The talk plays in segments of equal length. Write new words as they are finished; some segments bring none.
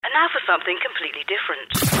now for something completely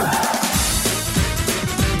different.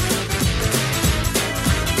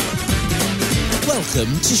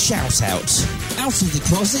 Welcome to ShoutOut. Out of the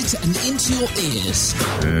closet and into your ears.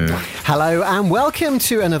 Hello and welcome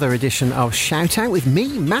to another edition of ShoutOut with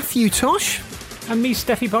me, Matthew Tosh. And me,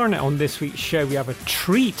 Steffi Barnett. On this week's show, we have a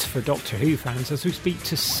treat for Doctor Who fans as we speak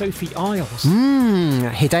to Sophie Iles.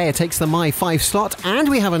 Hidayah takes the My 5 slot, and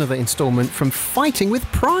we have another instalment from Fighting with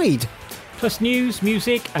Pride. Plus news,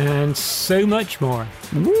 music, and so much more.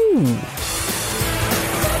 Ooh.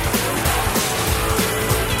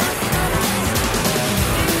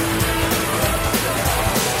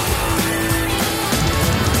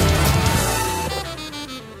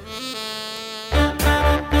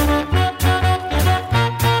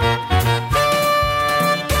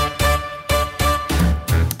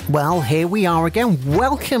 Well, here we are again.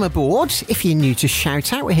 Welcome aboard. If you're new to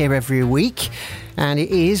ShoutOut, we're here every week. And it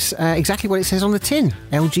is exactly what it says on the tin.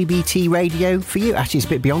 LGBT radio for you. Actually, it's a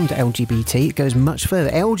bit beyond LGBT. It goes much further.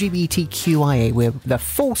 LGBTQIA. We're the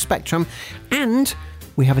full spectrum. And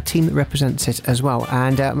we have a team that represents it as well.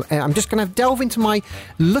 And I'm just going to delve into my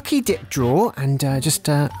lucky dip drawer. And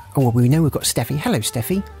we know we've got Steffi. Hello,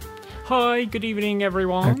 Steffi. Hi, good evening,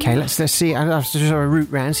 everyone. OK, let's see. I'll just have a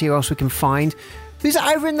route round, see who else we can find. Who's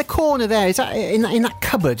that over in the corner there? Is that in that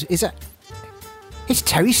cupboard? Is that... It's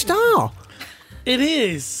Terry Starr. It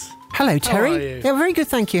is. Hello, Terry. How are you? Yeah, very good,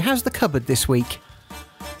 thank you. How's the cupboard this week?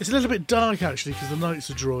 It's a little bit dark, actually, because the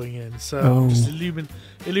nights are drawing in. So I'm just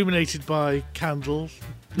illuminated by candles.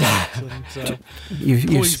 And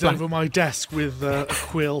poised over my desk with a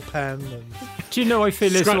quill pen. And do you know, I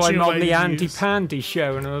feel as though I'm on the Andy news. Pandy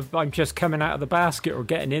show and I'm just coming out of the basket or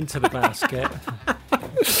getting into the basket.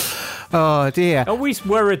 Oh, dear. Always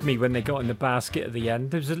worried me when they got in the basket at the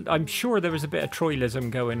end. I'm sure there was a bit of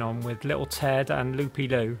Troylism going on with little Ted and Loopy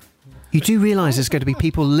Loo. You do realise there's going to be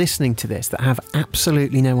people listening to this that have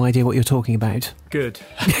absolutely no idea what you're talking about. Good.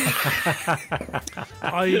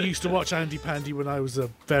 I used to watch Andy Pandy when I was a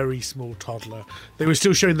very small toddler. They were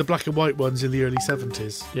still showing the black and white ones in the early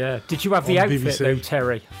 70s. Yeah. Did you have the outfit, BBC. though,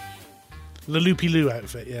 Terry? The Loopy Loo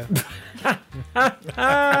outfit, yeah.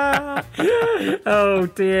 Oh,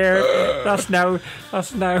 dear. That's now...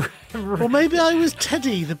 Well, maybe I was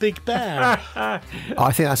Teddy, the big bear. I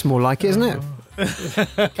think that's more like it, isn't it?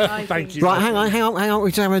 Thank you. Right, hang on. We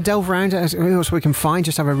just have a delve round. Who else we can find?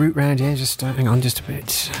 Just have a route round here. Just hang on, just a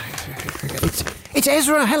bit. It's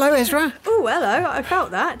Ezra. Hello, Ezra. Oh, hello. I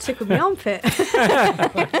felt that. Tickled my armpit.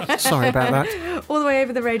 Sorry about that. All the way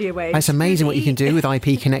over the radio waves. It's amazing what you can do with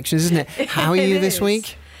IP connections, isn't it? How are you this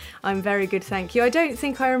week? I'm very good, thank you. I don't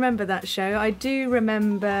think I remember that show. I do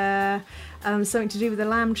remember something to do with the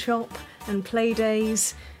lamb chop and play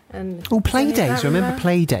days. Play days. I remember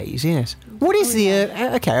play days. Yes. What is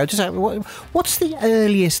I'll just what's the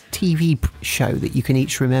earliest TV show that you can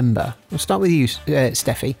each remember? We'll start with you,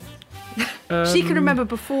 Steffi. She can remember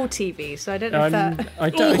before TV, so I don't know if that...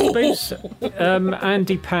 I suppose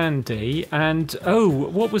Andy Pandy and,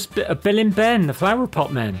 what was Bill and Ben, the Flower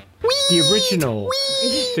Pot Men? The original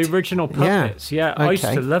puppets. Yeah. Okay. I used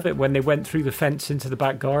to love it when they went through the fence into the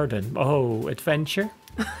back garden. Oh, adventure.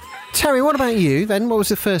 Terry, what about you then? What was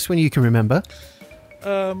the first one you can remember?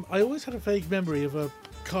 I always had a vague memory of a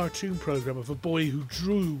cartoon programme of a boy who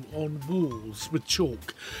drew on walls with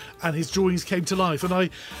chalk and his drawings came to life. And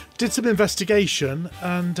I did some investigation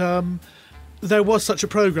and there was such a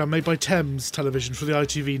programme made by Thames Television for the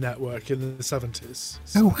ITV network in the 70s.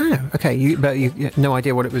 Oh, wow. Okay, but you had no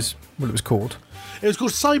idea what it was called? It was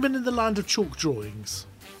called Simon in the Land of Chalk Drawings.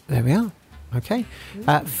 There we are. Okay.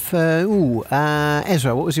 Ezra,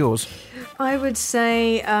 what was yours? I would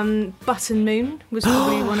say Button Moon was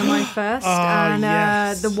probably one of my first.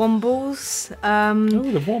 Yes. The Wombles.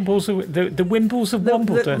 The Wombles, the Wimbles of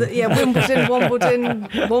Wombledon.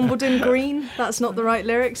 Wimbledon Green. That's not the right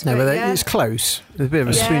lyrics. No, but it's close. There's a bit of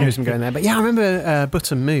a spoonerism going there. But yeah, I remember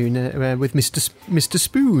Button Moon with Mr.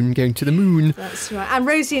 Spoon going to the moon. That's right. And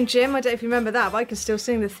Rosie and Jim, I don't know if you remember that, but I can still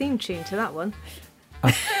sing the theme tune to that one.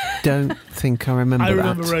 I don't think I remember that. I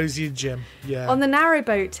remember Rosie and Jim, yeah. On the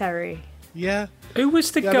narrowboat, Terry. Yeah. Who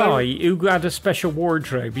was the guy who had a special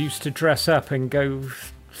wardrobe? He used to dress up and go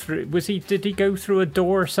through... Did he go through a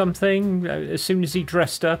door or something? As soon as he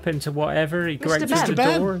dressed up into whatever, he went through the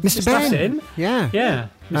door? Mr. Ben. That's him? Yeah,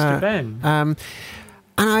 Mr. Ben. And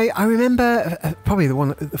I remember, probably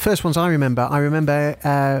the first ones I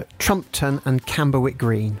remember Trumpton and Camberwick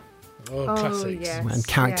Green. Oh, classics. Yes, and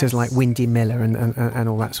characters like Windy Miller and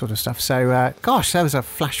all that sort of stuff. So, gosh, that was a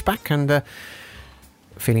flashback and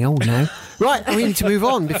feeling old now. Right, we need to move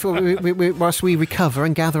on before whilst we recover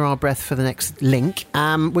and gather our breath for the next link.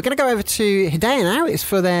 We're going to go over to Hidayah now. It's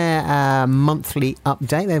for their monthly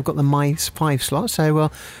update. They've got the My 5 slot, so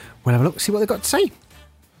we'll have a look, see what they've got to say.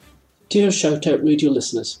 Dear ShoutOut radio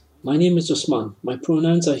listeners, my name is Usman. My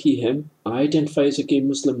pronouns are he, him. I identify as a gay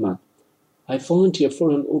Muslim man. I volunteer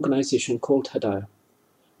for an organisation called Hidayah.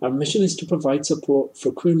 Our mission is to provide support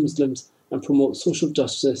for queer Muslims and promote social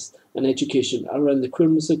justice and education around the queer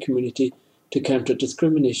Muslim community to counter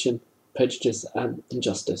discrimination, prejudice and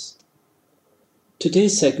injustice.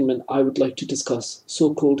 Today's segment, I would like to discuss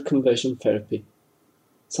so-called conversion therapy,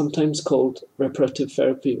 sometimes called reparative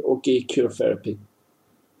therapy or gay cure therapy.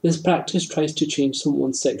 This practice tries to change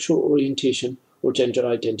someone's sexual orientation or gender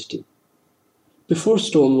identity. Before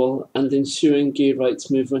Stonewall and the ensuing gay rights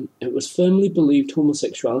movement, it was firmly believed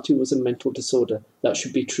homosexuality was a mental disorder that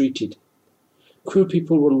should be treated. Queer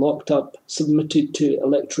people were locked up, submitted to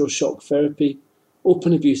electroshock therapy,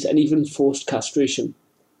 open abuse and even forced castration.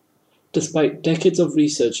 Despite decades of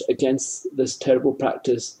research against this terrible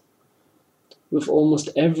practice, with almost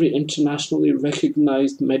every internationally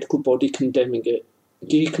recognised medical body condemning it,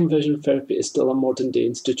 gay conversion therapy is still a modern-day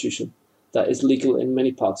institution that is legal in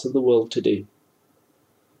many parts of the world today.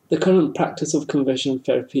 The current practice of conversion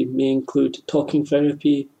therapy may include talking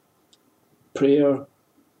therapy, prayer,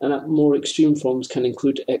 and at more extreme forms can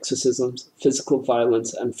include exorcisms, physical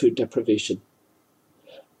violence and food deprivation.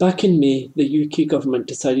 Back in May, the UK government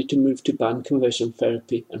decided to move to ban conversion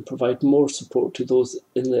therapy and provide more support to those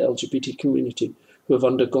in the LGBT community who have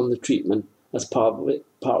undergone the treatment as part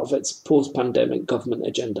of its post-pandemic government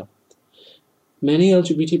agenda. Many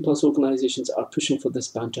LGBT plus organisations are pushing for this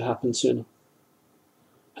ban to happen sooner.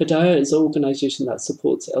 Hidayah is an organisation that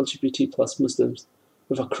supports LGBT plus Muslims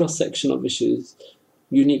with a cross-section of issues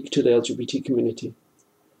unique to the LGBT community.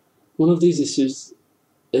 One of these issues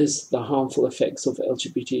is the harmful effects of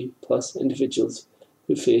LGBT plus individuals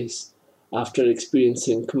who face after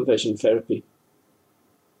experiencing conversion therapy.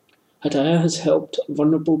 Hidayah has helped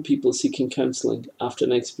vulnerable people seeking counselling after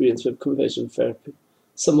an experience with conversion therapy.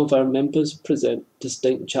 Some of our members present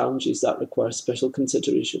distinct challenges that require special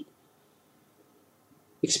consideration.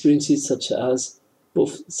 Experiences such as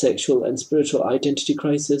both sexual and spiritual identity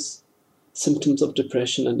crisis, symptoms of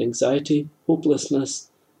depression and anxiety, hopelessness,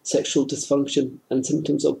 sexual dysfunction, and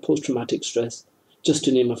symptoms of post-traumatic stress, just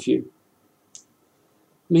to name a few.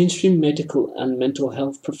 Mainstream medical and mental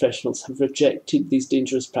health professionals have rejected these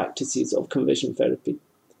dangerous practices of conversion therapy.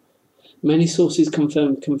 Many sources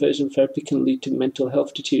confirm conversion therapy can lead to mental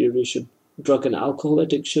health deterioration, drug and alcohol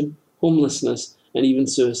addiction, homelessness, and even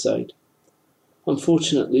suicide.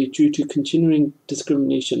 Unfortunately, due to continuing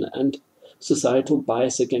discrimination and societal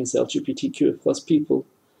bias against LGBTQ plus people,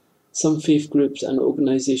 some faith groups and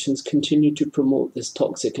organisations continue to promote this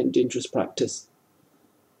toxic and dangerous practice.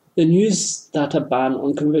 The news that a ban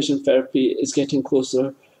on conversion therapy is getting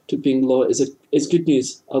closer to being law is good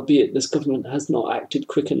news, albeit this government has not acted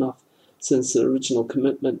quick enough since the original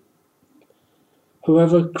commitment.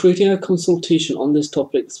 However, creating a consultation on this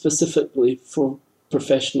topic specifically for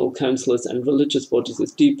professional counsellors and religious bodies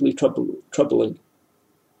is deeply troubling.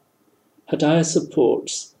 Hidayah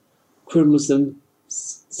supports queer Muslims,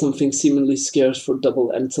 something seemingly scarce for double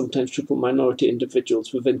and sometimes triple minority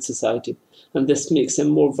individuals within society, and this makes them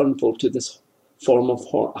more vulnerable to this form of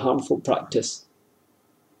harmful practice.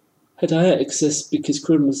 Hidayah exists because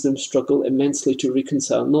queer Muslims struggle immensely to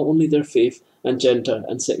reconcile not only their faith and gender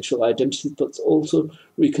and sexual identity, but also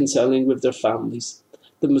reconciling with their families,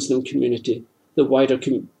 the Muslim community, the wider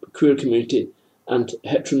queer community, and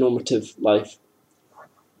heteronormative life.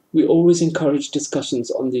 We always encourage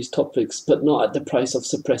discussions on these topics, but not at the price of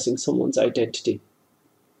suppressing someone's identity.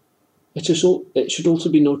 It should also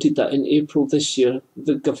be noted that in April this year,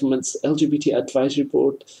 the government's LGBT Advisory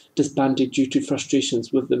Board disbanded due to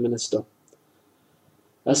frustrations with the minister.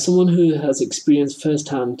 As someone who has experienced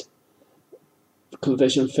first-hand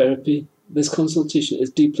conversion therapy, this consultation is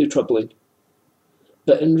deeply troubling.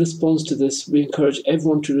 But in response to this, we encourage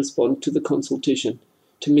everyone to respond to the consultation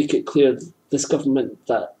to make it clear to this government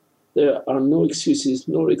that there are no excuses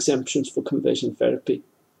nor exemptions for conversion therapy.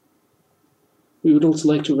 We would also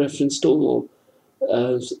like to reference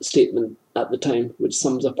Stonewall's statement at the time, which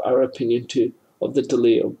sums up our opinion too of the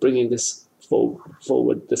delay of bringing this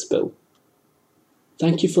forward, this bill.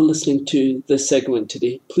 Thank you for listening to this segment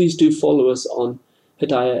today. Please do follow us on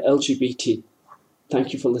Hidayah LGBT.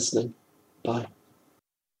 Thank you for listening. Bye.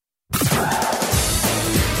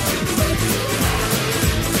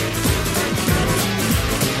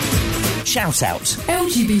 Shout Out.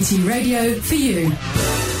 LGBT radio for you.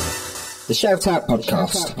 The ShoutOut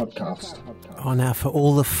podcast. Oh, now for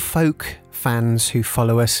all the folk fans who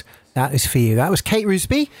follow us, that is for you. That was Kate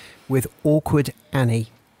Rusby with Awkward Annie.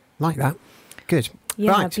 Like that. Good.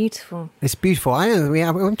 Yeah, right. Beautiful. It's beautiful.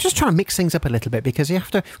 I'm just trying to mix things up a little bit because you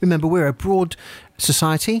have to remember we're a broad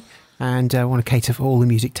society and want to cater for all the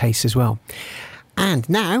music tastes as well. And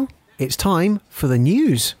now it's time for the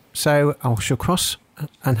news. So I shall cross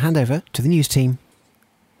and hand over to the news team.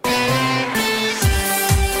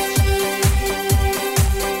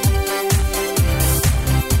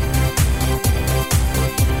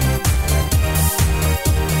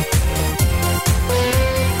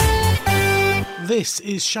 This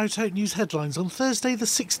is ShoutOut News Headlines on Thursday the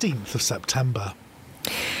 16th of September.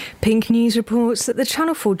 Pink News reports that the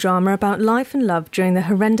Channel 4 drama about life and love during the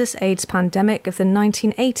horrendous AIDS pandemic of the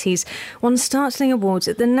 1980s won startling awards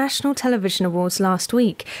at the National Television Awards last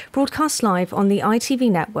week, broadcast live on the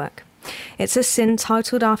ITV network. It's a Sin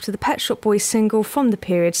titled after the Pet Shop Boys single from the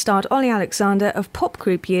period starred Ollie Alexander of pop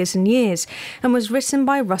group Years and Years and was written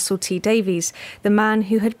by Russell T Davies, the man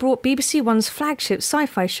who had brought BBC One's flagship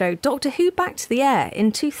sci-fi show Doctor Who back to the air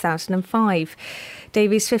in 2005.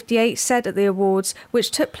 Davies, 58, said at the awards,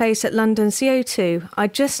 which took place at London's CO2,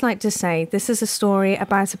 "I'd just like to say this is a story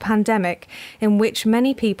about a pandemic in which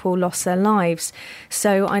many people lost their lives.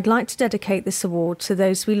 So I'd like to dedicate this award to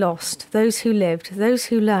those we lost, those who lived, those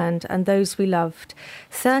who learned and those we loved.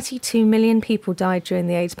 32 million people died during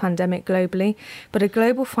the AIDS pandemic globally, but a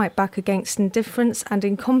global fight back against indifference and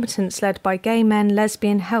incompetence led by gay men,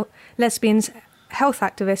 lesbians, health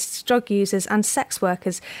activists, drug users and sex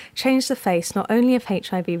workers changed the face not only of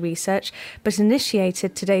HIV research, but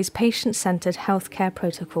initiated today's patient-centred healthcare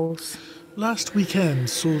protocols." Last weekend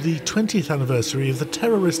saw the 20th anniversary of the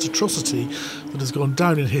terrorist atrocity that has gone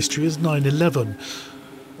down in history as 9/11.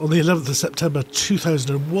 On the 11th of September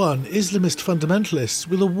 2001, Islamist fundamentalists,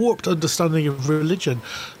 with a warped understanding of religion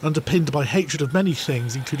underpinned by hatred of many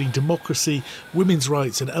things, including democracy, women's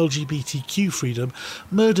rights and LGBTQ freedom,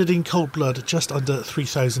 murdered in cold blood just under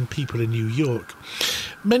 3,000 people in New York.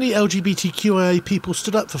 Many LGBTQIA people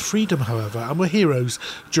stood up for freedom, however, and were heroes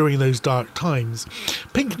during those dark times.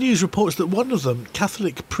 Pink News reports that one of them,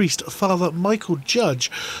 Catholic priest Father Michael Judge,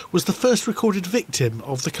 was the first recorded victim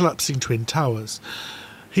of the collapsing Twin Towers.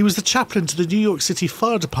 He was the chaplain to the New York City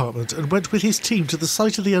Fire Department and went with his team to the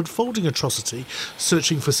site of the unfolding atrocity,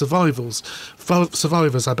 searching for survivors,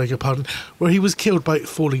 where he was killed by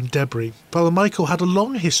falling debris. Father Michael had a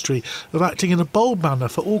long history of acting in a bold manner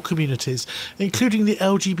for all communities, including the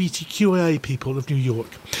LGBTQIA people of New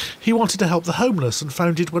York. He wanted to help the homeless and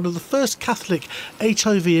founded one of the first Catholic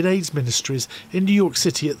HIV and AIDS ministries in New York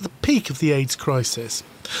City at the peak of the AIDS crisis.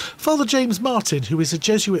 Father James Martin, who is a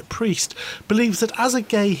Jesuit priest, believes that as a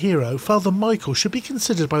gay hero, Father Michael should be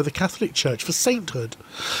considered by the Catholic Church for sainthood.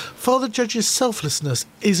 Father Judge's selflessness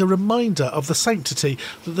is a reminder of the sanctity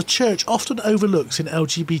that the Church often overlooks in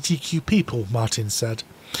LGBTQ people, Martin said.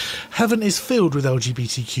 Heaven is filled with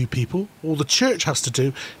LGBTQ people. All the Church has to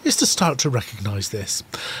do is to start to recognise this.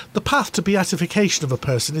 The path to beatification of a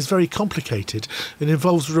person is very complicated and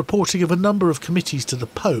involves the reporting of a number of committees to the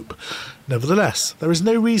Pope. Nevertheless, there is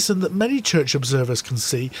no reason that many Church observers can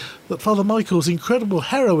see that Father Michael's incredible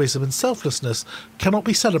heroism and selflessness cannot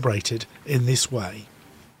be celebrated in this way.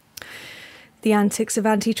 The antics of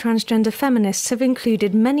anti-transgender feminists have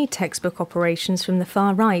included many textbook operations from the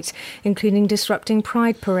far right, including disrupting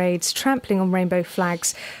pride parades, trampling on rainbow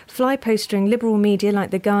flags, fly-postering liberal media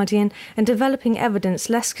like The Guardian, and developing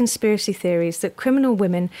evidence-less conspiracy theories that criminal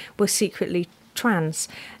women were secretly trans.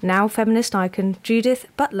 Now feminist icon Judith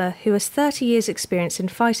Butler, who has 30 years' experience in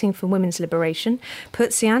fighting for women's liberation,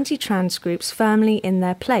 puts the anti-trans groups firmly in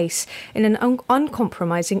their place in an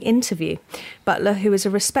uncompromising interview. Butler, who is a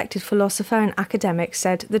respected philosopher and academic,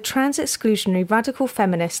 said the trans-exclusionary radical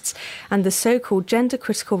feminists and the so-called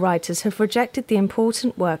gender-critical writers have rejected the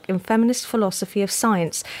important work in feminist philosophy of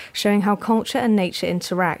science, showing how culture and nature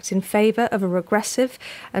interact in favour of a regressive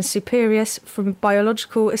and superior from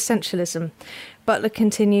biological essentialism. Butler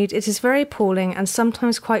continued, "It is very appalling and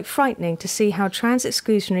sometimes quite frightening to see how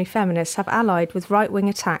trans-exclusionary feminists have allied with right-wing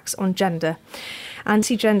attacks on gender.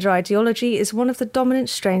 Anti-gender ideology is one of the dominant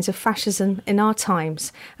strains of fascism in our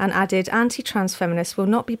times," and added anti-trans feminists will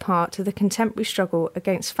not be part of the contemporary struggle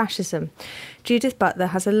against fascism. Judith Butler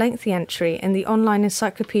has a lengthy entry in the online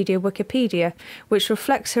encyclopedia Wikipedia, which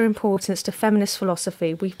reflects her importance to feminist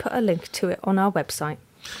philosophy. We put a link to it on our website.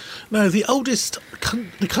 Now, the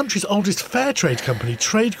country's oldest fair trade company,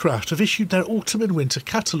 Tradecraft, have issued their autumn and winter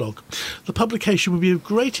catalogue. The publication will be of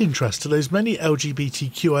great interest to those many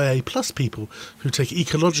LGBTQIA plus people who take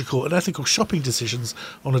ecological and ethical shopping decisions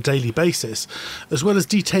on a daily basis. As well as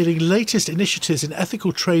detailing latest initiatives in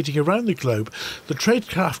ethical trading around the globe, the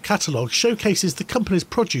Tradecraft catalogue showcases the company's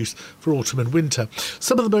produce for autumn and winter.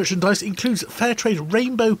 Some of the merchandise includes fair trade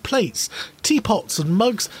rainbow plates, teapots and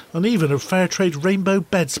mugs, and even a fair trade rainbow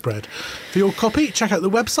bedspread. For your copy, check out the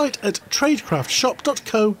website at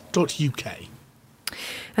tradecraftshop.co.uk.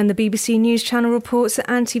 And the BBC News Channel reports that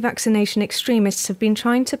anti-vaccination extremists have been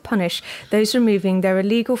trying to punish those removing their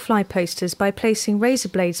illegal fly posters by placing razor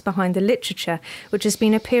blades behind the literature, which has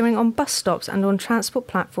been appearing on bus stops and on transport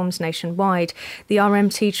platforms nationwide. The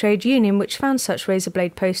RMT trade union, which found such razor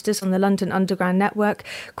blade posters on the London Underground network,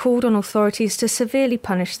 called on authorities to severely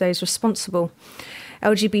punish those responsible.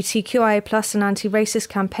 LGBTQIA+ and anti-racist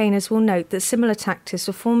campaigners will note that similar tactics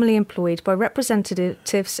were formerly employed by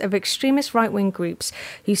representatives of extremist right-wing groups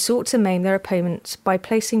who sought to maim their opponents by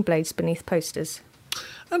placing blades beneath posters.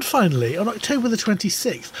 And finally, on October the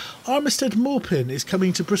 26th, Armistead Maupin is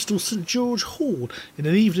coming to Bristol St George Hall in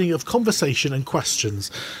an evening of conversation and questions.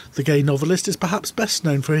 The gay novelist is perhaps best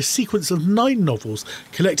known for his sequence of 9 novels,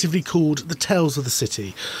 collectively called The Tales of the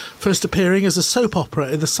City. First appearing as a soap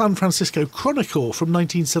opera in the San Francisco Chronicle from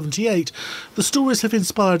 1978, the stories have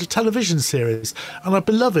inspired a television series and are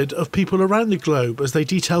beloved of people around the globe as they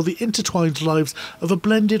detail the intertwined lives of a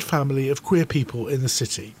blended family of queer people in the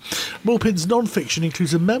city. Maupin's non-fiction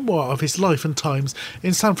includes a memoir of his life and times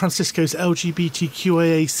in San Francisco's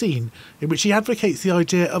LGBTQIA scene, in which he advocates the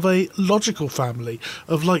idea of a logical family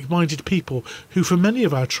of like-minded people who, for many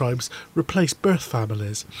of our tribes, replace birth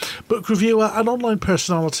families. Book reviewer and online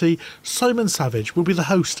personality Simon Savage will be the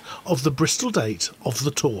host of the Bristol date of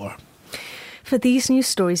the tour. For these news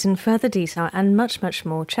stories in further detail and much, much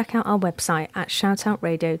more, check out our website at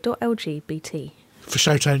shoutoutradio.lgbt. For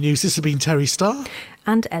ShoutOut News, this has been Terry Starr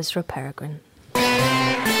and Ezra Peregrine.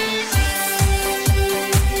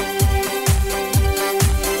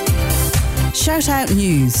 ShoutOut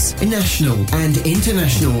News. National and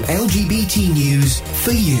international LGBT news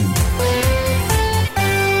for you.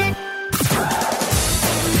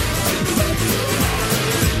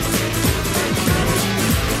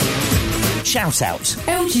 ShoutOut.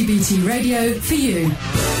 LGBT radio for you.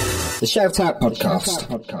 The ShoutOut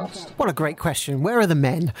podcast. What a great question. Where are the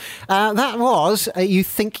men? That was You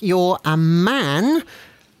Think You're a Man,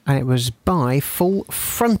 and it was by Full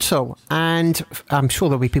Frontal. And I'm sure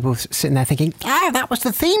there'll be people sitting there thinking, that was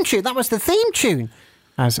the theme tune. That was the theme tune.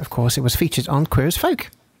 As, of course, it was featured on Queer as Folk.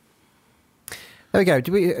 There we go.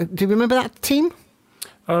 Do you remember that team?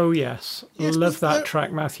 Oh, yes. Love that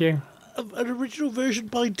track, Matthew. An original version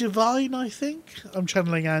by Divine, I think. I'm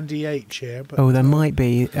channeling Andy H here. But there might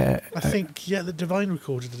be. I think, the Divine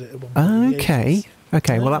recorded it at one point.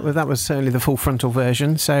 Okay. Well, that was certainly the Full Frontal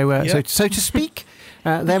version. So to speak.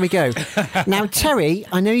 There we go. Now, Terry,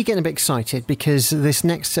 I know you're getting a bit excited because this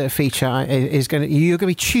next feature you're going to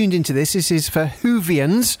be tuned into this. This is for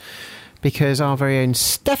Whovians, because our very own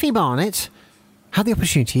Steffi Barnett had the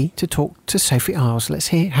opportunity to talk to Sophie Iles. Let's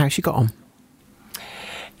hear how she got on.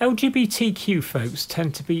 LGBTQ folks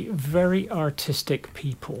tend to be very artistic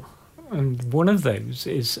people, and one of those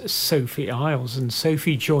is Sophie Iles, and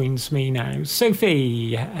Sophie joins me now.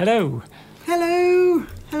 Sophie, hello. Hello.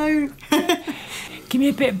 Give me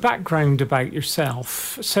a bit of background about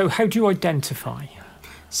yourself. So how do you identify?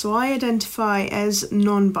 So I identify as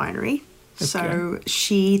non-binary, Okay. So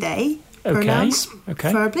she, they pronouns,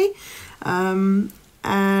 preferably. And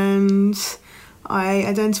I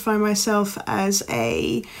identify myself as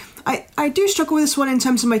I do struggle with this one in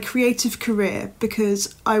terms of my creative career,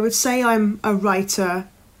 because I would say I'm a writer,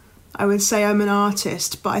 I would say I'm an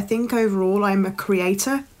artist, but I think overall I'm a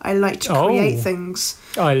creator. I like to create things.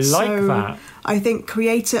 I like that. I think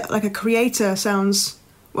a creator sounds,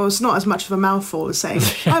 well, it's not as much of a mouthful as saying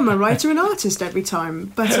I'm a writer and artist every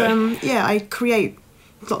time. But I create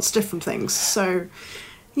lots of different things. So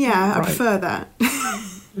I prefer that.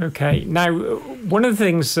 Okay. Now, one of the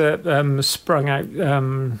things that sprung out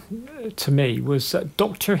to me was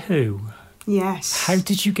Doctor Who. Yes. How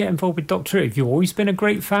did you get involved with Doctor Who? Have you always been a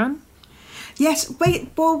great fan? Yes.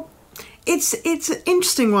 It's an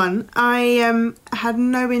interesting one. I had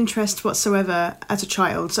no interest whatsoever as a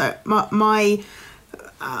child. So my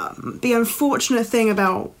the unfortunate thing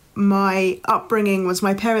about my upbringing was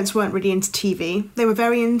my parents weren't really into TV. They were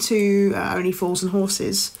very into Only Fools and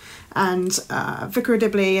Horses and Vicar of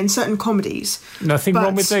Dibley and certain comedies. Nothing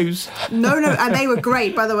wrong with those. No, and they were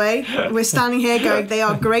great, by the way. We're standing here going, they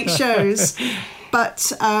are great shows.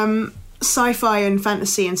 But sci-fi and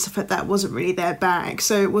fantasy and stuff like that wasn't really their bag,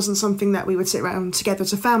 so it wasn't something that we would sit around together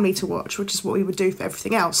as a family to watch, which is what we would do for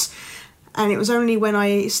everything else. And it was only when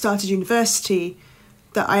I started university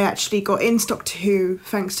that I actually got into Doctor Who,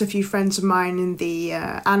 thanks to a few friends of mine in the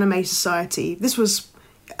Anime Society. This was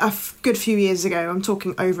a good few years ago. I'm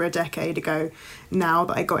talking over a decade ago now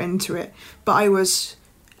that I got into it. But I was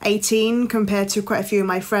 18 compared to quite a few of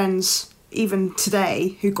my friends, even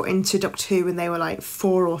today, who got into Doctor Who when they were like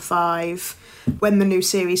 4 or 5 when the new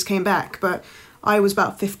series came back. But I was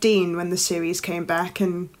about 15 when the series came back,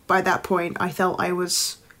 and by that point I felt I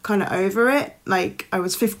was kind of over it. Like, I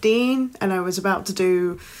was 15 and I was about to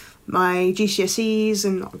do my GCSEs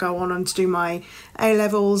and go on to do my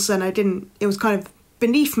A-levels, and it was kind of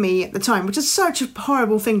beneath me at the time, which is such a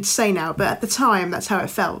horrible thing to say now, but at the time that's how it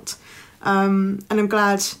felt. And I'm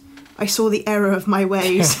glad I saw the error of my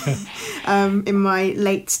ways in my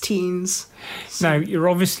late teens. Now, you're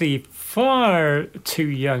obviously far too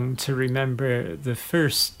young to remember the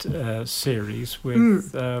first series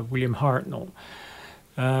with William Hartnell.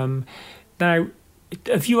 Now,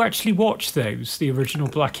 have you actually watched those, the original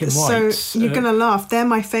black and whites? So you're going to laugh. They're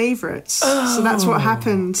my favourites. So that's what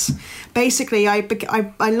happened. Basically, I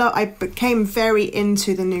became very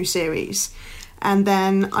into the new series. And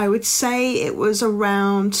then I would say it was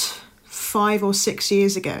around 5 or 6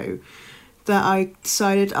 years ago that I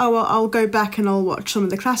decided, I'll go back and I'll watch some of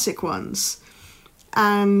the classic ones.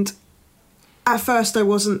 And at first I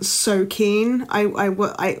wasn't so keen.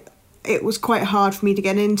 It was quite hard for me to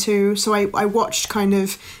get into, so I watched kind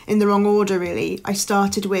of in the wrong order, really. I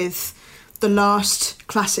started with the last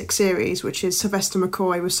classic series, which is Sylvester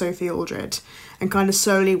McCoy with Sophie Aldred, and kind of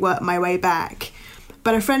slowly worked my way back.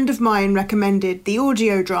 But a friend of mine recommended the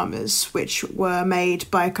audio dramas, which were made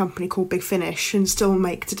by a company called Big Finish and still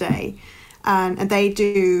make today. And they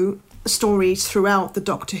do stories throughout the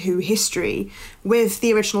Doctor Who history with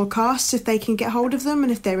the original cast, if they can get hold of them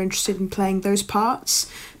and if they're interested in playing those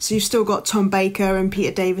parts. So you've still got Tom Baker and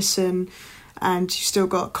Peter Davison, and you've still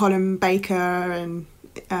got Colin Baker and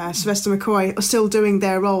Sylvester McCoy are still doing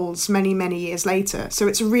their roles many, many years later. So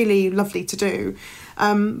it's really lovely to do.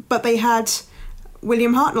 But they had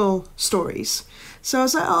William Hartnell stories. So I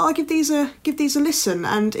was like, I'll give these a listen.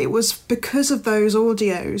 And it was because of those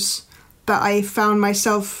audios that I found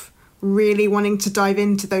myself really wanting to dive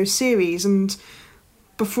into those series, and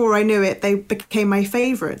before I knew it, they became my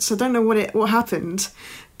favourites. I don't know what happened,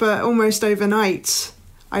 but almost overnight,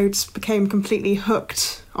 I just became completely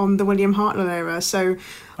hooked on the William Hartnell era. So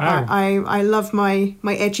wow. I love my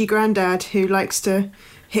edgy granddad who likes to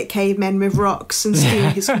hit cavemen with rocks and steal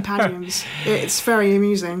his companions. It's very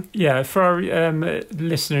amusing. Yeah, for our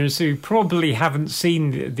listeners who probably haven't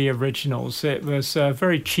seen the originals, it was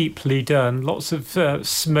very cheaply done. Lots of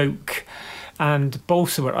smoke and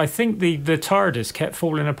balsa wood. I think the TARDIS kept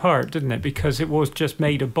falling apart, didn't it? Because it was just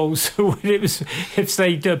made of balsa wood. It was, if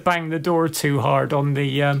they banged the door too hard on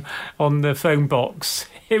the phone box,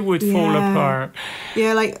 it would fall apart.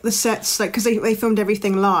 Yeah, like the sets, like because they filmed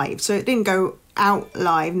everything live, so it didn't go out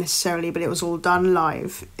live necessarily, but it was all done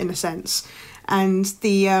live in a sense. And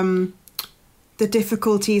the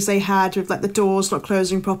difficulties they had with like the doors not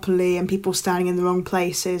closing properly and people standing in the wrong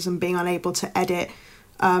places and being unable to edit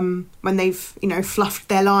when they've fluffed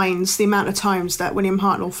their lines, the amount of times that William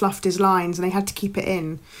Hartnell fluffed his lines and they had to keep it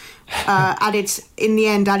in, added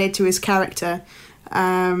to his character.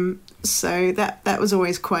 So that was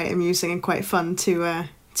always quite amusing and quite fun to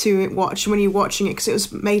watch when you're watching it, because it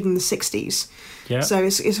was made in the 60s. Yeah. So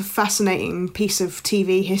it's a fascinating piece of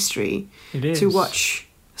TV history to watch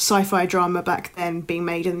sci-fi drama back then being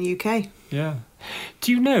made in the UK. Yeah.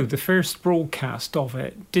 Do you know the first broadcast of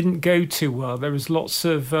it didn't go too well? There was lots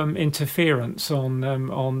of interference on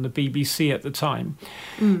the BBC at the time.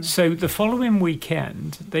 So the following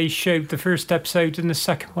weekend, they showed the first episode and the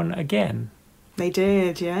second one again. They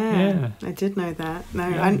did, yeah. I did know that. No,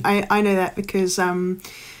 yeah. I know that because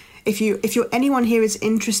if you're anyone here is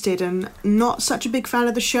interested and not such a big fan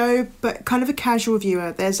of the show, but kind of a casual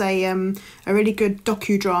viewer, there's a really good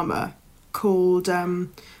docudrama called An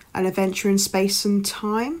Adventure in Space and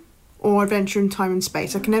Time, or Adventure in Time and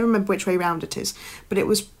Space. I can never remember which way round it is, but it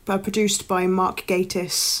was produced by Mark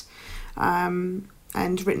Gatiss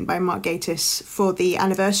and written by Mark Gatiss for the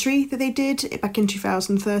anniversary that they did back in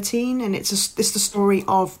 2013, and it's the story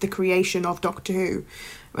of the creation of Doctor Who,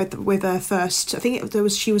 with her first. I think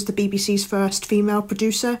she was the BBC's first female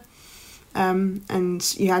producer,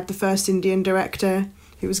 and you had the first Indian director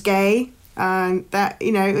who was gay, and that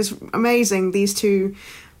it was amazing. These two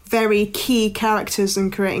very key characters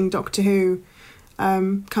in creating Doctor Who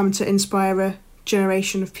come to inspire a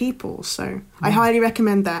generation of people. So I highly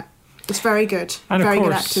recommend that. It's very good. And very of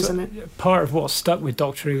course, good actors in it. Part of what's stuck with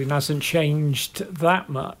Doctor Who and hasn't changed that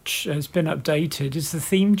much, has been updated, is the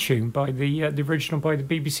theme tune by the original by the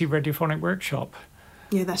BBC Radiophonic Workshop.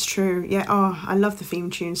 Yeah, that's true. Yeah, I love the theme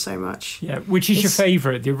tune so much. Yeah, which is your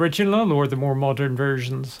favourite, the original or the more modern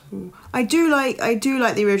versions? I do like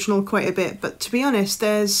the original quite a bit, but to be honest,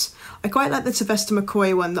 I quite like the Sylvester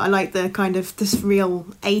McCoy one. I like the kind of this real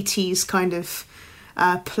 80s kind of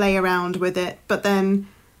play around with it, but then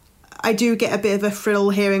I do get a bit of a thrill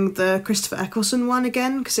hearing the Christopher Eccleston one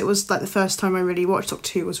again, because it was like the first time I really watched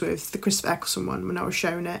Doctor Who was with the Christopher Eccleston one when I was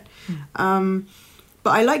shown it.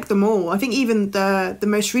 But I like them all. I think even the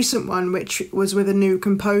most recent one, which was with a new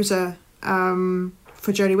composer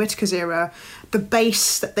for Jodie Whittaker's era, the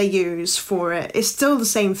bass that they use for it is still the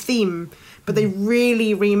same theme, but they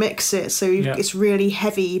really remix it, so it's really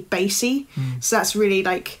heavy bassy. So that's really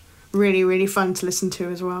really fun to listen to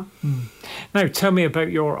as well. Now tell me about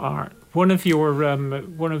your art. One of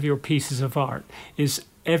your pieces of art is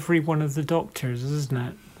every one of the Doctors, isn't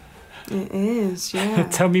it? It is, yeah.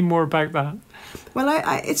 Tell me more about that. Well,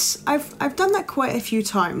 I've done that quite a few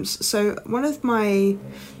times. So one of my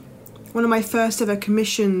first ever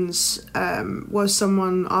commissions was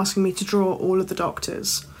someone asking me to draw all of the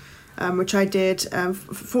Doctors, which I did.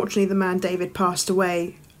 Fortunately, the man David passed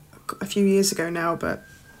away a few years ago now, but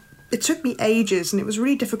it took me ages and it was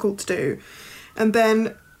really difficult to do. And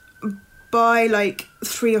then by like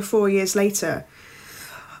 3 or 4 years later,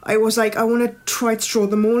 I was like, I want to try to draw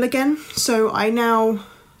them all again. So I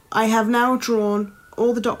have now drawn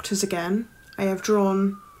all the Doctors again. I have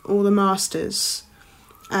drawn all the Masters,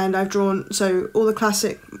 and I've drawn all the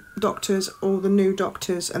classic Doctors, all the new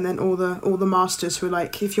Doctors, and then all the Masters who are,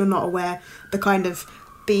 like, if you're not aware, the kind of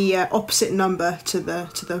the opposite number to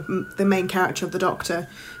the main character of the Doctor,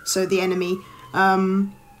 so the enemy.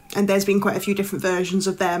 And there's been quite a few different versions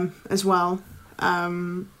of them as well.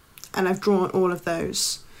 And I've drawn all of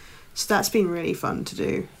those. So that's been really fun to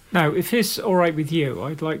do. Now, if it's all right with you,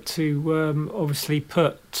 I'd like to obviously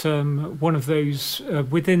put one of those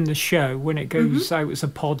within the show when it goes out as a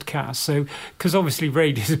podcast. So, because obviously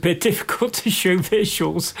radio is a bit difficult to show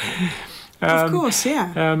visuals. Of course,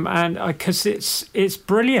 yeah. And because it's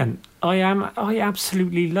brilliant. I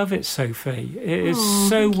absolutely love it, Sophie. It is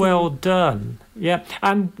so well done. Yeah,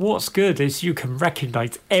 and what's good is you can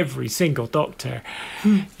recognise every single Doctor.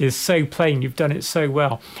 It's so plain. You've done it so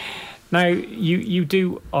well. Now, you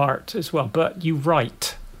do art as well, but you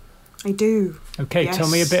write. I do. Okay, yes. Tell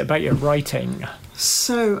me a bit about your writing.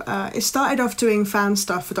 So, it started off doing fan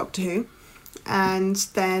stuff for Doctor Who, and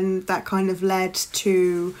then that kind of led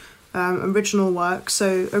to original work.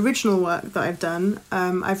 So, original work that I've done,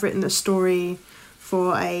 I've written a story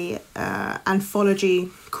for a anthology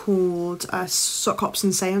called Sock Hops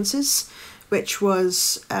and Seances, which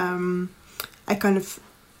was a kind of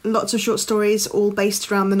lots of short stories all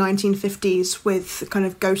based around the 1950s with kind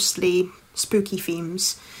of ghostly, spooky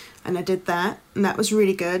themes. And I did that, and that was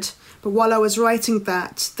really good. But while I was writing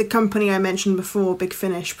that, the company I mentioned before, Big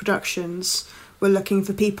Finish Productions, were looking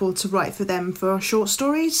for people to write for them for short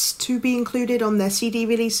stories to be included on their CD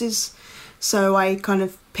releases. So I kind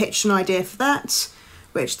of pitched an idea for that,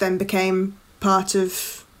 which then became part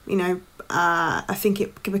of, I think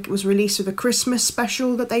it was released with a Christmas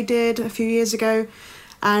special that they did a few years ago.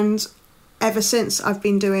 And ever since, I've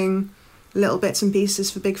been doing little bits and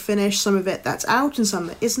pieces for Big Finish, some of it that's out and some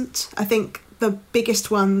that isn't. I think the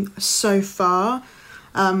biggest one so far,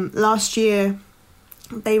 last year,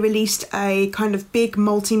 they released a kind of big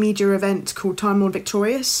multimedia event called Time Lord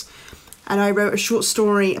Victorious, and I wrote a short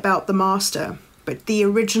story about the Master, but the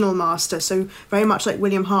original Master, so very much like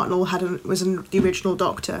William Hartnell was the original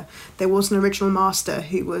Doctor. There was an original Master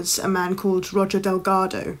who was a man called Roger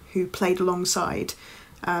Delgado, who played alongside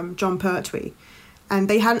John Pertwee. And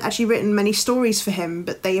they hadn't actually written many stories for him,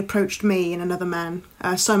 but they approached me and another man,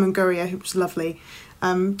 Simon Gurrier, who was lovely,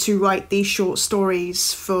 to write these short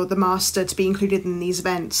stories for the Master to be included in these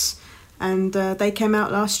events. And they came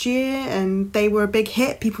out last year, and they were a big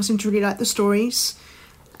hit. People seem to really like the stories.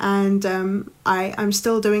 And I'm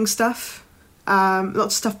still doing stuff. Lots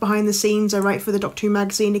of stuff behind the scenes. I write for the Doctor Who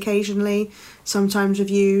magazine occasionally, sometimes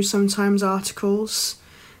reviews, sometimes articles.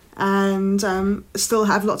 And still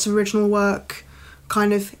have lots of original work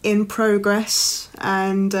kind of in progress,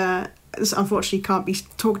 and this unfortunately can't be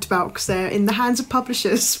talked about because they're in the hands of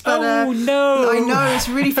publishers. But, oh no! I know, it's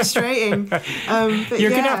really frustrating. But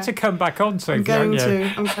You're going to have to come back on, Sophie. I'm going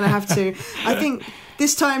to have to. I think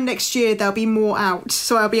this time next year there'll be more out,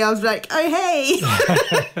 so I'll be able to be like, oh hey.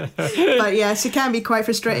 But yes, it can be quite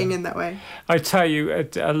frustrating in that way. I tell you,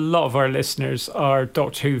 a lot of our listeners are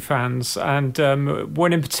Doctor Who fans, and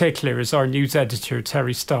one in particular is our news editor,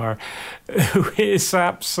 Terry Starr, who is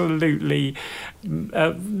absolutely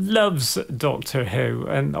loves Doctor Who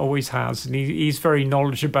and always has, and he's very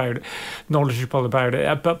knowledgeable about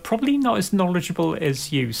it, but probably not as knowledgeable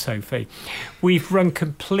as you, Sophie. We've run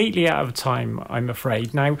completely out of time, I'm afraid.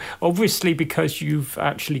 Now, obviously, because you've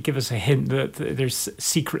actually given us a hint that there's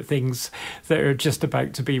secret things that are just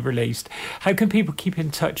about to be released, how can people keep in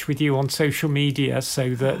touch with you on social media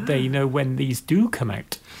so that they know when these do come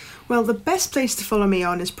out? Well, the best place to follow me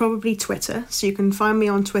on is probably Twitter. So you can find me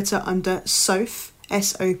on Twitter under Soph,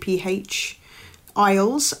 S-O-P-H,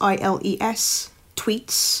 Iles, I-L-E-S,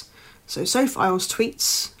 tweets. So Sophie Iles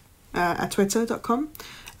tweets at twitter.com.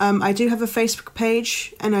 I do have a Facebook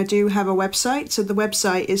page and I do have a website. So the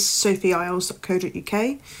website is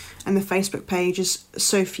sophieiles.co.uk and the Facebook page is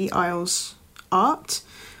Sophie Iles Art.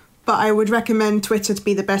 But I would recommend Twitter to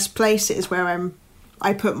be the best place. It is where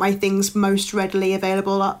I put my things most readily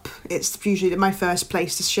available up. It's usually my first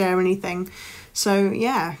place to share anything. So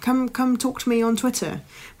yeah, come talk to me on Twitter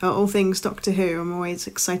about all things Doctor Who. I'm always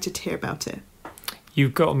excited to hear about it.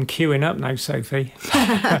 You've got them queuing up now, Sophie.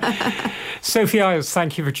 Sophie Iles,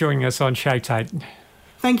 thank you for joining us on ShoutOut.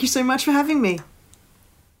 Thank you so much for having me.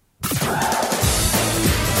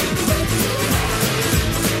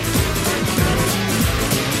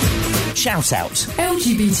 ShoutOut.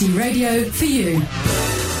 LGBT radio for you.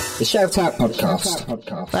 The ShoutOut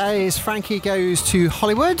podcast. That is Frankie Goes to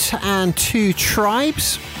Hollywood and Two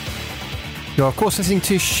Tribes. You're, of course, listening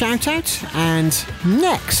to ShoutOut, and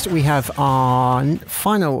next we have our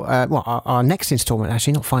final, our next instalment,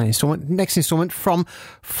 actually, not final instalment, next instalment from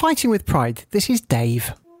Fighting with Pride. This is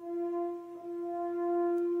Dave.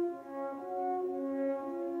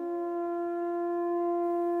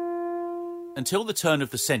 Until the turn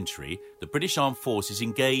of the century, the British Armed Forces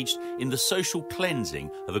engaged in the social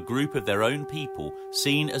cleansing of a group of their own people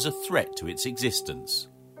seen as a threat to its existence.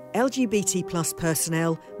 LGBT plus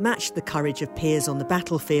personnel matched the courage of peers on the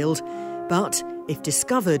battlefield, but, if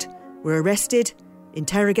discovered, were arrested,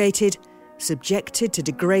 interrogated, subjected to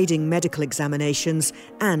degrading medical examinations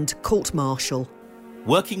and court-martial.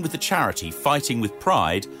 Working with the charity Fighting with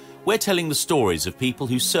Pride, we're telling the stories of people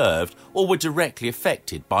who served or were directly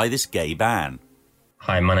affected by this gay ban.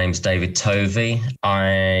 Hi, my name's David Tovey.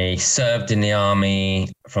 I served in the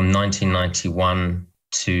army from 1991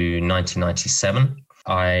 to 1997.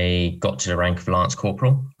 I got to the rank of Lance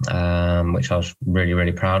Corporal, which I was really,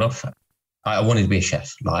 really proud of. I wanted to be a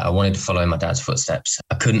chef. I wanted to follow in my dad's footsteps.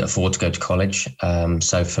 I couldn't afford to go to college.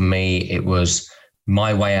 So for me, it was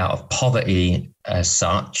my way out of poverty as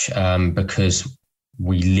such, because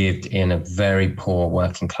we lived in a very poor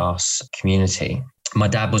working class community. My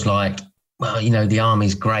dad was like, well, the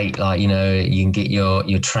army's great. You can get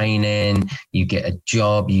your training, you get a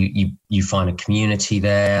job, you find a community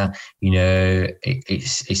there.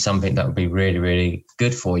 It's something that would be really, really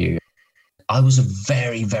good for you. I was a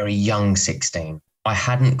very, very young 16. I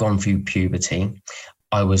hadn't gone through puberty.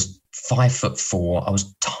 I was 5'4". I was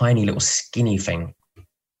a tiny little skinny thing.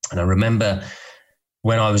 And I remember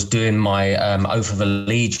when I was doing my oath of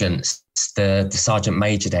allegiance, the sergeant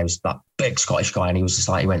major there was that big Scottish guy, and he was just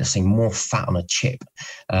like, he went to sing more fat on a chip,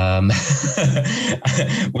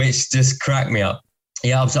 which just cracked me up.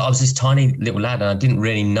 Yeah, I was this tiny little lad, and I didn't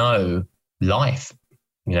really know life.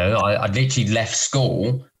 I literally left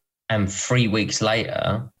school, and 3 weeks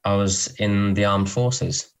later, I was in the armed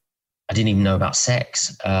forces. I didn't even know about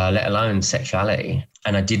sex, let alone sexuality.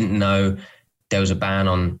 And I didn't know there was a ban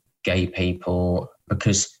on gay people,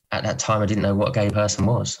 because at that time I didn't know what a gay person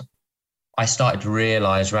was. I started to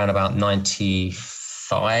realise around about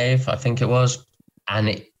 95, I think it was, and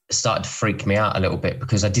it started to freak me out a little bit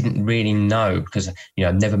because I didn't really know, because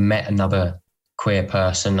I'd never met another queer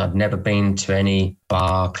person. I'd never been to any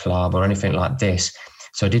bar, club or anything like this.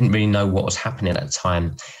 So I didn't really know what was happening at the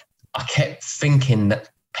time. I kept thinking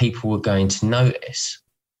that people were going to notice,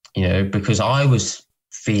 because I was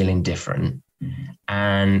feeling different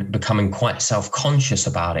and becoming quite self-conscious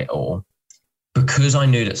about it all, because I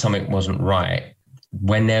knew that something wasn't right.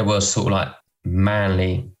 When there was sort of like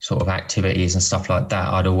manly sort of activities and stuff like that,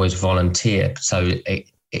 I'd always volunteer. So it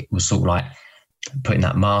was sort of like putting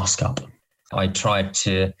that mask up. I tried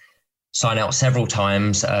to sign out several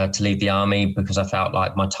times to leave the army because I felt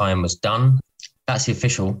like my time was done. That's the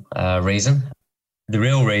official reason. The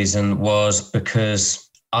real reason was because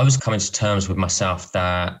I was coming to terms with myself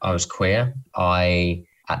that I was queer.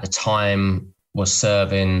 At the time, was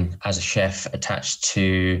serving as a chef attached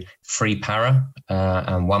to 3 para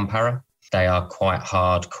and 1 para. They are quite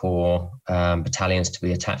hardcore battalions to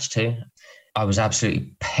be attached to. I was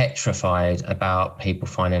absolutely petrified about people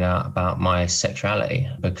finding out about my sexuality,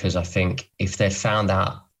 because I think if they'd found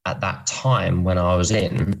out at that time when I was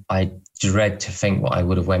in, I dread to think what I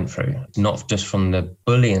would have went through, not just from the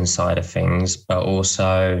bullying side of things, but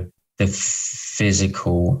also the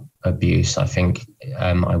physical abuse I think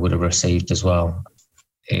I would have received as well.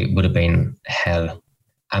 It would have been hell,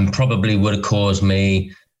 and probably would have caused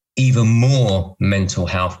me even more mental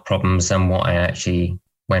health problems than what I actually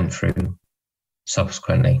went through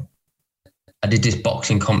subsequently. I did this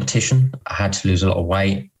boxing competition. I had to lose a lot of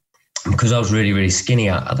weight because I was really, really skinny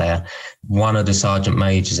out there. One of the sergeant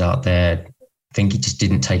majors out there, I think he just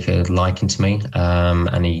didn't take a liking to me,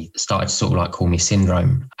 and he started to sort of like call me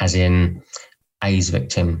syndrome, as in AIDS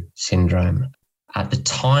victim syndrome. At the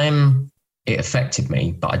time, it affected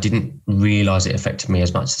me, but I didn't realise it affected me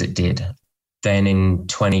as much as it did. Then in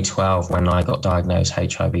 2012, when I got diagnosed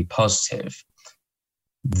HIV positive,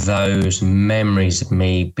 those memories of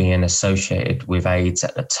me being associated with AIDS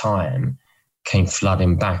at the time came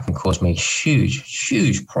flooding back and caused me huge,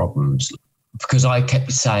 huge problems, because I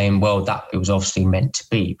kept saying, well, that it was obviously meant to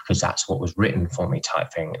be, because that's what was written for me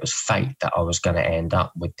type thing. It was fate that I was going to end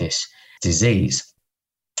up with this disease.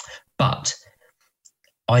 But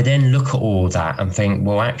I then look at all that and think,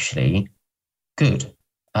 well, actually, good.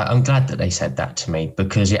 I'm glad that they said that to me,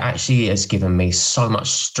 because it actually has given me so much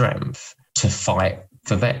strength to fight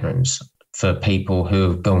for veterans, for people who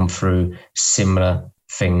have gone through similar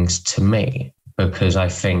things to me, because I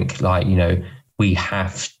think, like, you know, we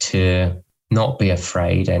have to not be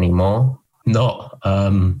afraid anymore, not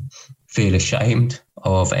feel ashamed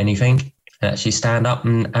of anything, and actually stand up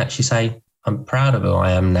and actually say, I'm proud of who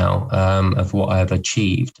I am now, of what I've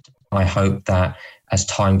achieved. I hope that as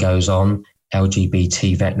time goes on,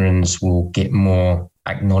 LGBT veterans will get more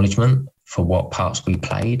acknowledgement for what parts we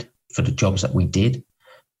played, for the jobs that we did.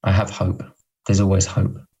 I have hope. There's always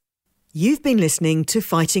hope. You've been listening to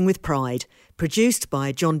Fighting with Pride, produced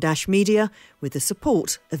by John Dash Media with the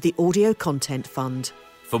support of the Audio Content Fund.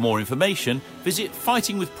 For more information, visit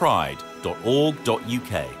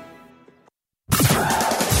fightingwithpride.org.uk.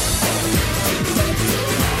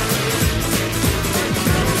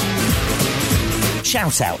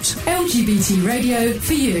 Shout Out. LGBT radio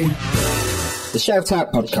for you. The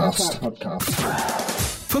ShoutOut podcast.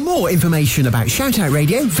 For more information about ShoutOut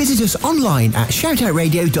Radio, visit us online at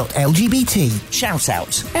shoutoutradio.lgbt. Shout Out.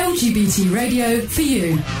 LGBT radio for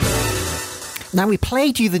you. Now, we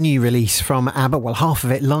played you the new release from ABBA, well, half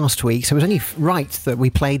of it last week, so it was only right that we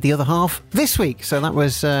played the other half this week. So that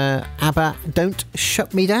was ABBA, Don't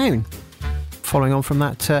Shut Me Down. Following on from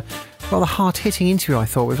that rather hard-hitting interview, I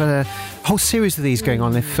thought. We've had a whole series of these going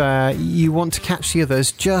on. If you want to catch the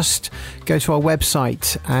others, just go to our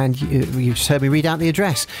website and you just heard me read out the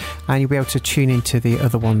address, and you'll be able to tune into the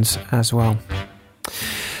other ones as well.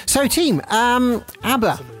 So, team,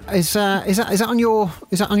 ABBA, is that on your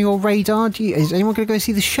radar? Is anyone going to go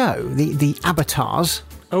see the show, the Avatars?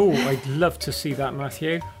 Oh, I'd love to see that,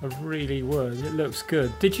 Matthew. I really would. It looks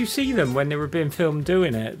good. Did you see them when they were being filmed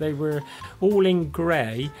doing it? They were all in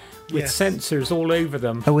grey with sensors all over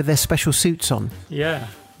them. Oh, with their special suits on? Yeah.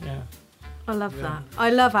 I love that. I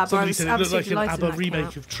love ABBA. Somebody said it looked like an ABBA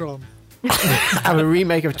remake of Tron. ABBA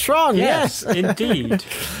remake of Tron, yes. Indeed.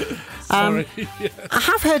 Sorry. I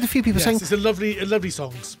have heard a few people saying... It's a lovely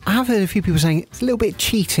songs. I have heard a few people saying it's a little bit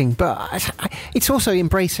cheating, but it's also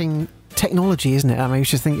embracing technology, isn't it? I mean, I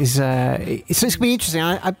just think it's going to be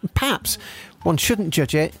interesting. Perhaps one shouldn't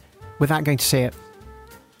judge it without going to see it.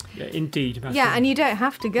 Yeah, indeed, Matthew. Yeah, and you don't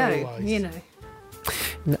have to go, you know.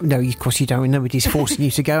 No, of course you don't. Nobody's forcing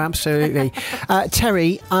you to go, absolutely.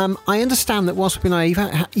 Terry, I understand that whilst we've been away,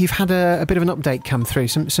 you've had a bit of an update come through.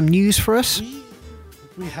 Some news for us?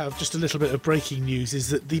 We have just a little bit of breaking news, is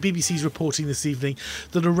that the BBC is reporting this evening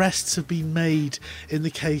that arrests have been made in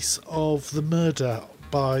the case of the murder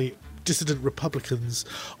by dissident Republicans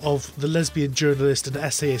of the lesbian journalist and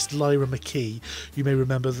essayist Lyra McKee. You may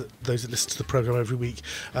remember that those that listen to the programme every week,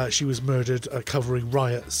 she was murdered covering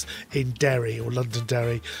riots in Derry, or London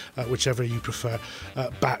Derry, whichever you prefer,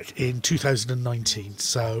 back in 2019.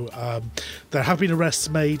 So there have been arrests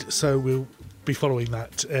made, so we'll be following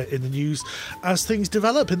that in the news as things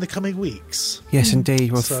develop in the coming weeks. Yes,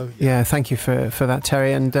 indeed. Well, so, thank you for that,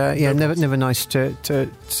 Terry. And never nice to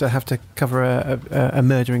have to cover a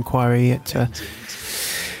murder inquiry.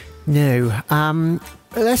 No.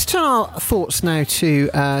 Let's turn our thoughts now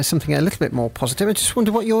to something a little bit more positive. I just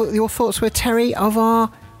wonder what your thoughts were, Terry, of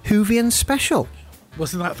our Whovian special.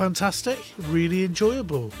 Wasn't that fantastic? Really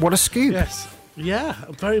enjoyable. What a scoop. Yes. Yeah,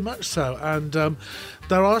 very much so. And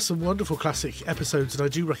there are some wonderful classic episodes, and I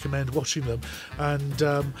do recommend watching them. And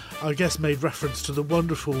I guess made reference to the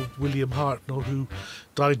wonderful William Hartnell, who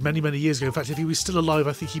died many, many years ago. In fact, if he was still alive,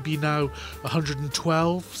 I think he'd be now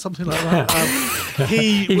 112, something like that.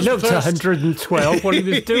 He looked 112 when he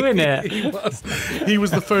was doing it. He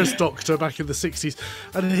was the first Doctor back in the 60s.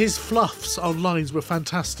 And his fluffs on lines were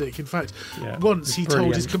fantastic. In fact, once he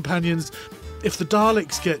told his companions, if the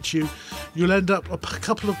Daleks get you, you'll end up a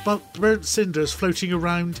couple of burnt cinders floating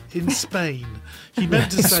around in Spain. He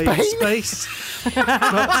meant to say in space. But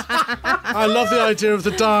I love the idea of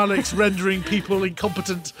the Daleks rendering people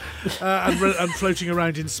incompetent and floating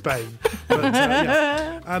around in Spain. But,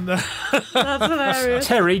 and, that's hilarious.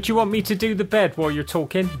 Terry, do you want me to do the bed while you're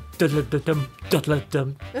talking? Duddle-dum,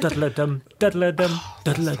 duddle-dum, duddle-dum, duddle-dum,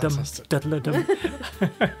 duddle-dum, duddle-dum.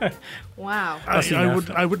 Wow.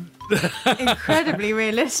 I would. Incredibly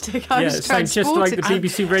realistic. I was sounds just like the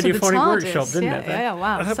BBC Radiophonic Workshop, didn't it? Yeah,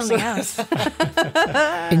 wow, something else.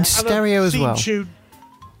 In stereo as well.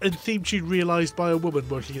 And theme tune realised by a woman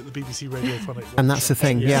working at the BBC Radiophonic Workshop. And that's the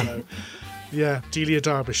thing, Yeah, Delia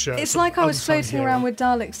Derbyshire. It's like I was floating around with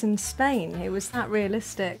Daleks in Spain. It was that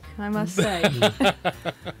realistic, I must say.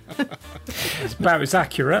 It's about as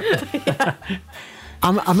accurate.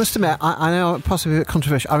 I must admit, I know possibly a bit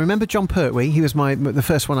controversial. I remember John Pertwee. He was the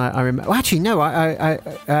first one I remember. Well, actually, no. I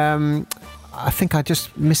think I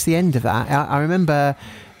just missed the end of that. I remember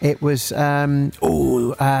it was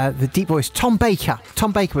the deep voice Tom Baker.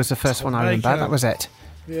 Tom Baker was the first one I remember. That was it.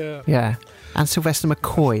 Yeah. And Sylvester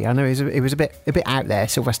McCoy. I know it was a bit out there.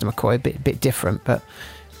 Sylvester McCoy, a bit different, but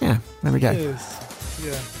yeah, there we go. It is.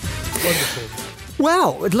 Yeah, wonderful.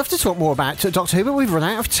 Well, I'd love to talk more about Doctor Who, but we've run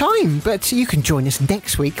out of time. But you can join us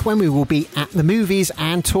next week when we will be at the movies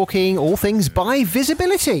and talking all things by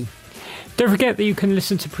visibility. Don't forget that you can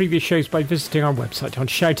listen to previous shows by visiting our website on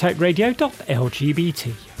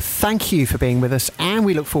shoutoutradio.lgbt. Thank you for being with us, and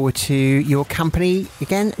we look forward to your company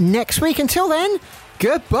again next week. Until then,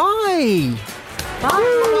 goodbye. Bye.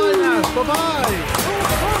 Bye now. Bye-bye.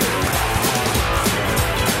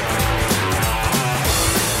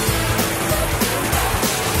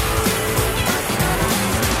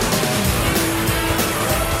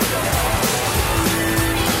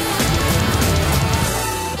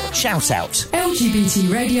 Shout Out.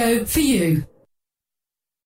 LGBT radio for you.